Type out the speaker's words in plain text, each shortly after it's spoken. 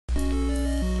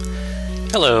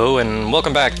Hello, and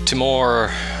welcome back to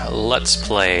more Let's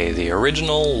Play, the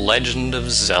original Legend of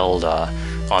Zelda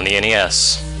on the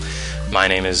NES. My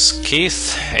name is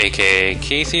Keith, a.k.a.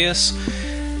 Keithius,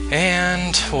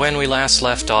 and when we last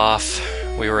left off,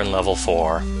 we were in level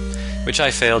 4, which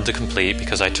I failed to complete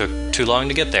because I took too long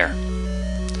to get there.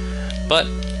 But...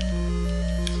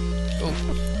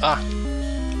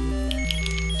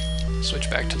 switch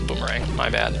back to the boomerang, my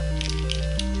bad.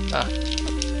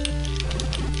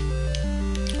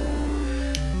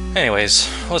 Anyways,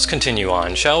 let's continue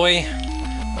on, shall we?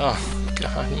 Oh,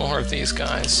 God, more of these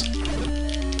guys.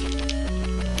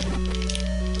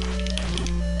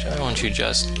 Why won't you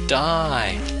just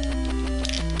die?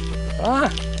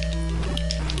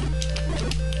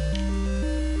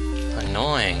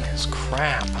 Annoying as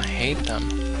crap, I hate them.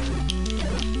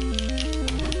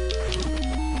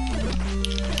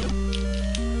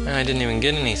 And I didn't even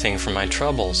get anything for my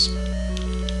troubles.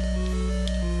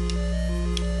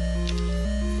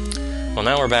 Well,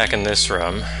 now we're back in this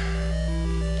room.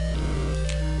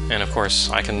 And of course,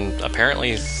 I can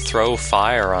apparently throw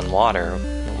fire on water.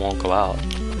 It won't go out.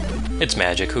 It's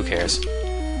magic, who cares?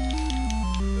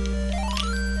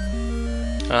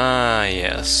 Ah,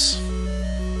 yes.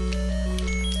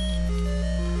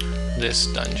 This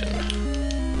dungeon.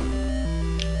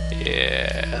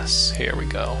 Yes, here we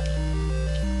go.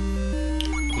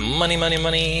 Money, money,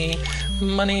 money,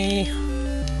 money.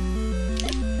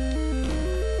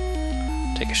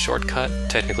 Take a shortcut.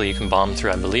 Technically you can bomb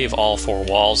through, I believe, all 4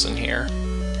 walls in here.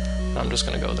 I'm just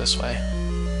gonna go this way.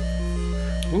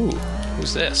 Ooh,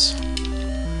 who's this?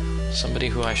 Somebody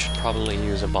who I should probably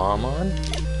use a bomb on?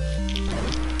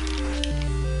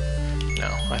 No,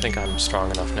 I think I'm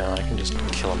strong enough now. I can just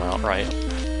kill him outright.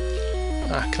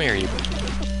 Ah, come here, you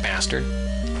bastard.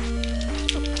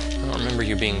 I don't remember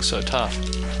you being so tough.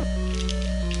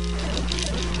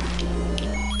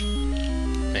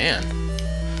 Man.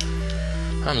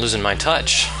 I'm losing my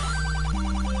touch.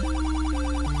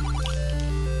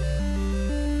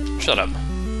 Shut up.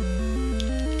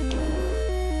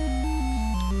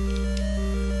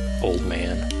 Old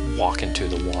man, walk into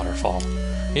the waterfall.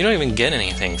 You don't even get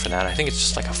anything for that. I think it's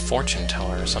just like a fortune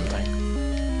teller or something.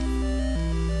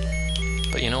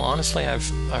 But you know, honestly, I've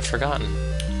forgotten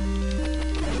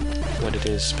what it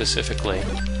is specifically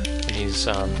he's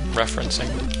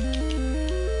referencing.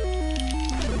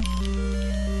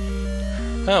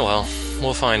 Oh well,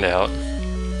 we'll find out.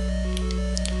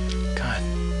 God.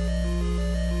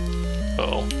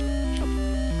 Uh-oh.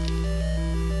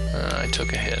 I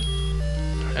took a hit.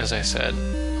 As I said,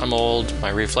 I'm old,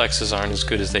 my reflexes aren't as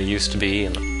good as they used to be,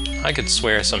 and I could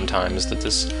swear sometimes that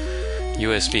this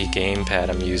USB gamepad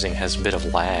I'm using has a bit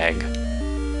of lag.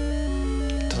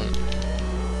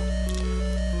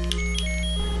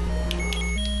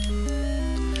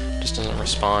 Doesn't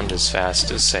respond as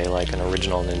fast as, say, like an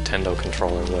original Nintendo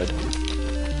controller would.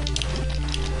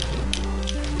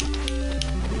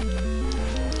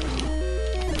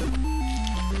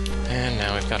 And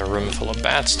now we've got a room full of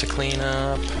bats to clean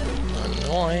up.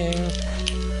 Annoying.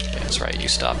 Yeah, that's right, you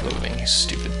stop moving, you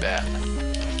stupid bat.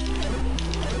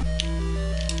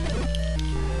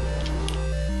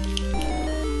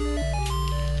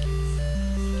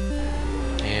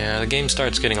 Yeah, the game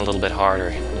starts getting a little bit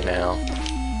harder now.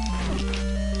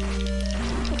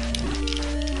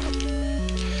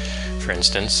 For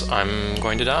instance, I'm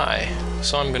going to die,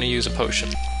 so I'm going to use a potion,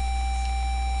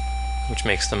 which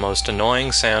makes the most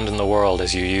annoying sound in the world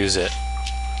as you use it.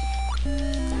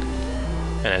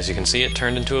 And as you can see, it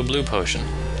turned into a blue potion.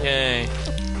 Yay!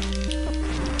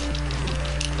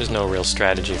 There's no real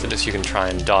strategy for this. You can try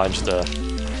and dodge the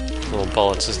little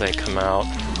bullets as they come out,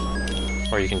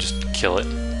 or you can just kill it.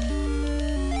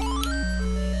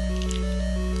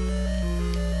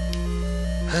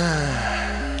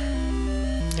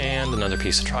 And another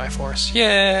piece of Triforce.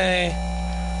 Yay!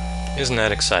 Isn't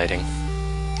that exciting?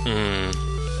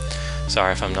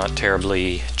 Sorry if I'm not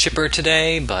terribly chipper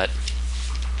today, but...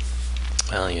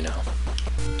 well, you know.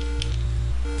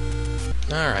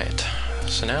 Alright,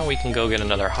 so now we can go get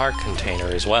another heart container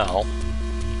as well.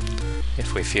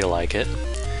 If we feel like it.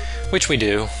 Which we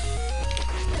do.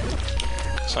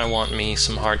 So I want me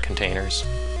some heart containers.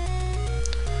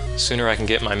 The sooner I can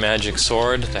get my magic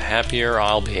sword, the happier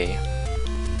I'll be.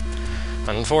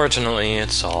 Unfortunately,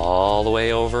 it's all the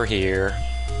way over here.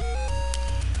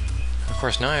 Of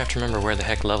course, now I have to remember where the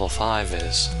heck level 5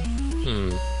 is.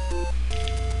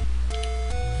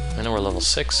 I know where level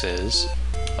 6 is.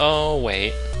 Oh,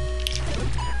 wait.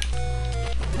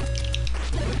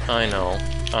 I know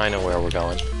where we're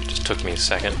going. Just took me a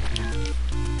second.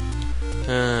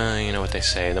 You know what they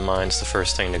say, the mind's the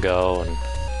first thing to go, and...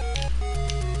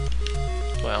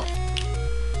 well,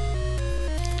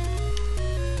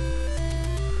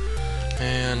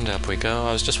 And up we go.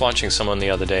 I was just watching someone the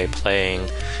other day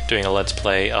doing a let's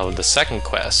play of the second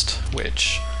quest,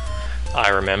 which I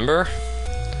remember.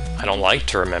 I don't like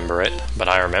to remember it, but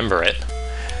I remember it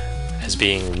as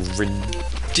being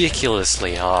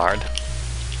ridiculously hard.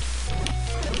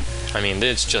 I mean,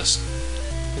 it's just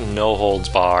no holds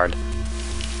barred.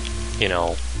 You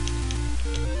know,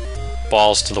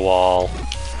 balls to the wall,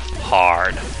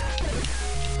 hard.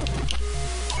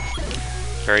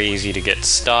 Very easy to get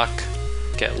stuck,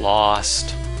 get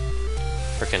lost,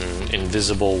 frickin'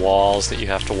 invisible walls that you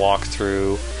have to walk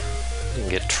through. You can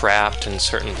get trapped in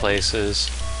certain places.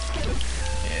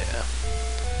 Yeah.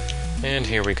 And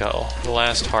here we go. The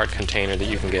last heart container that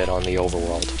you can get on the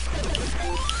overworld.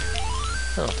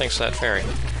 Oh, thanks for that fairy.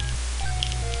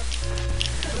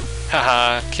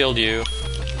 Haha, killed you.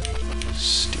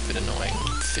 Stupid annoying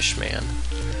fish man.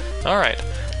 Alright,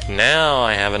 now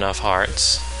I have enough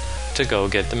hearts to go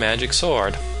get the magic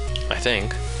sword, I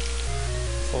think.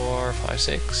 4, 5,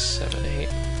 6, 7, 8, 9, 10.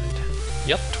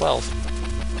 Yep, 12.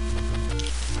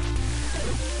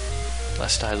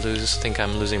 Lest I think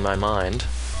I'm losing my mind.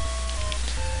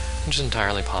 Which is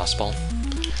entirely possible.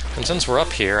 And since we're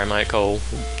up here, I might go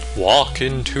walk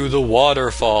into the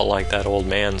waterfall like that old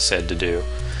man said to do.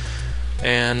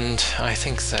 And I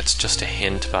think that's just a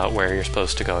hint about where you're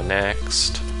supposed to go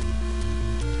next.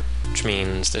 Which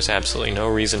means there's absolutely no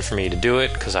reason for me to do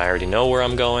it, because I already know where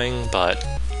I'm going, but...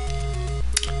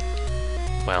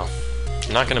 well,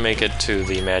 I'm not going to make it to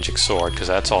the magic sword, because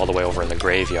that's all the way over in the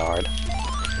graveyard.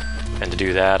 And to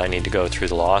do that, I need to go through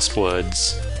the Lost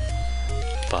Woods.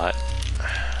 But...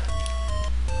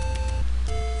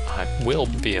 I will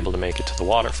be able to make it to the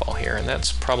waterfall here, and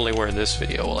that's probably where this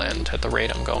video will end, at the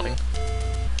rate I'm going.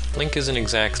 Link isn't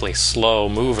exactly slow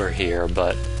mover here,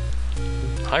 but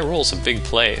Hyrule's a big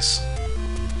place.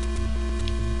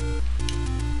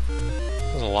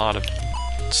 There's a lot of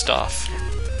stuff,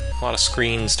 a lot of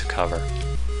screens to cover.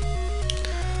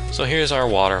 So here's our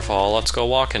waterfall, let's go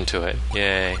walk into it,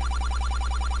 yay.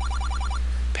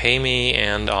 Pay me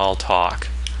and I'll talk.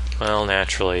 Well,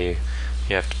 naturally,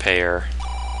 you have to pay her.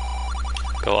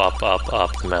 Go up, up,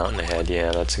 up the mountain ahead.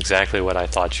 Yeah, that's exactly what I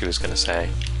thought she was going to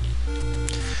say.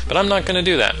 But I'm not going to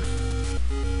do that.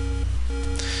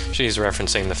 She's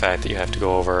referencing the fact that you have to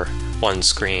go over one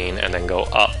screen and then go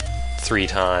up 3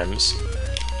 times.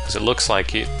 Because it looks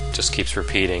like it just keeps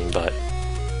repeating, but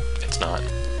it's not.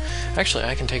 Actually,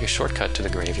 I can take a shortcut to the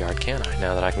graveyard, can't I?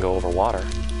 Now that I can go over water.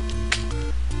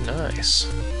 Nice.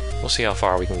 We'll see how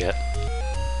far we can get.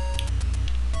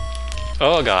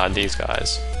 Oh god, these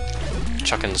guys.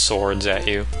 Chucking swords at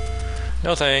you.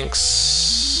 No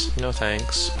thanks. No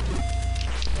thanks.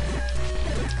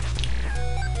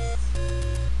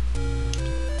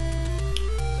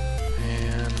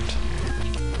 And...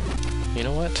 you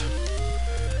know what?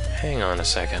 Hang on a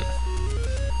second.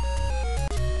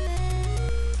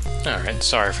 Alright,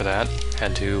 sorry for that.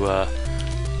 Had to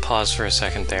pause for a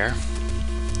second there.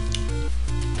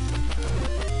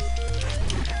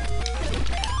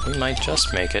 We might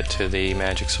just make it to the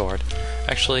magic sword.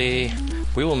 Actually,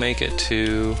 we will make it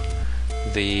to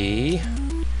the...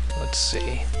 let's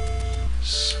see.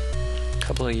 There's a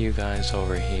couple of you guys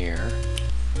over here.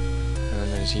 And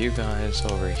then there's you guys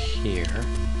over here.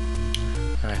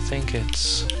 And I think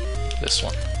it's this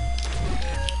one.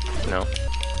 No.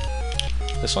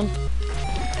 This one?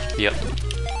 Yep.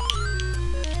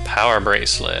 Power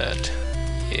bracelet.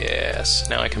 Yes.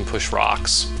 Now I can push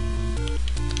rocks.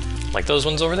 Like those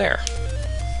ones over there.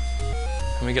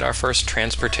 And we get our first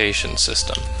transportation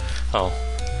system. Oh,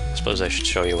 I suppose I should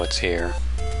show you what's here.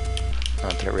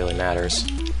 Not that it really matters.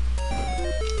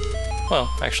 Well,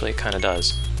 actually it kinda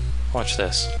does. Watch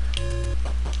this.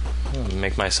 I'll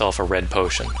make myself a red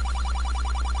potion.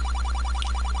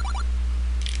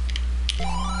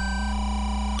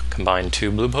 Combine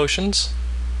 2 blue potions.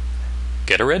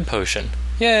 Get a red potion.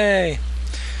 Yay!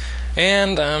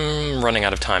 And I'm running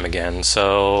out of time again,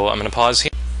 so I'm gonna pause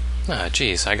here. Ah,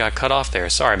 geez, I got cut off there.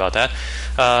 Sorry about that.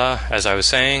 As I was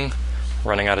saying,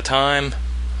 running out of time.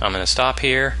 I'm gonna stop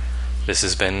here. This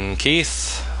has been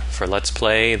Keith for Let's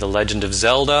Play The Legend of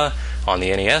Zelda on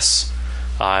the NES.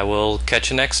 I will catch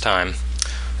you next time.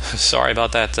 Sorry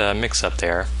about that mix-up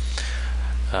there.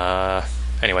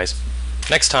 Anyways,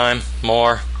 next time,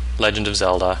 more Legend of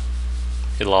Zelda.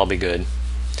 It'll all be good.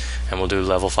 And we'll do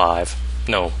level 5.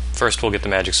 No, first we'll get the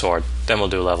magic sword, then we'll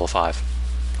do level 5.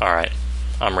 Alright,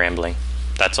 I'm rambling.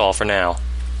 That's all for now.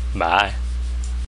 Bye.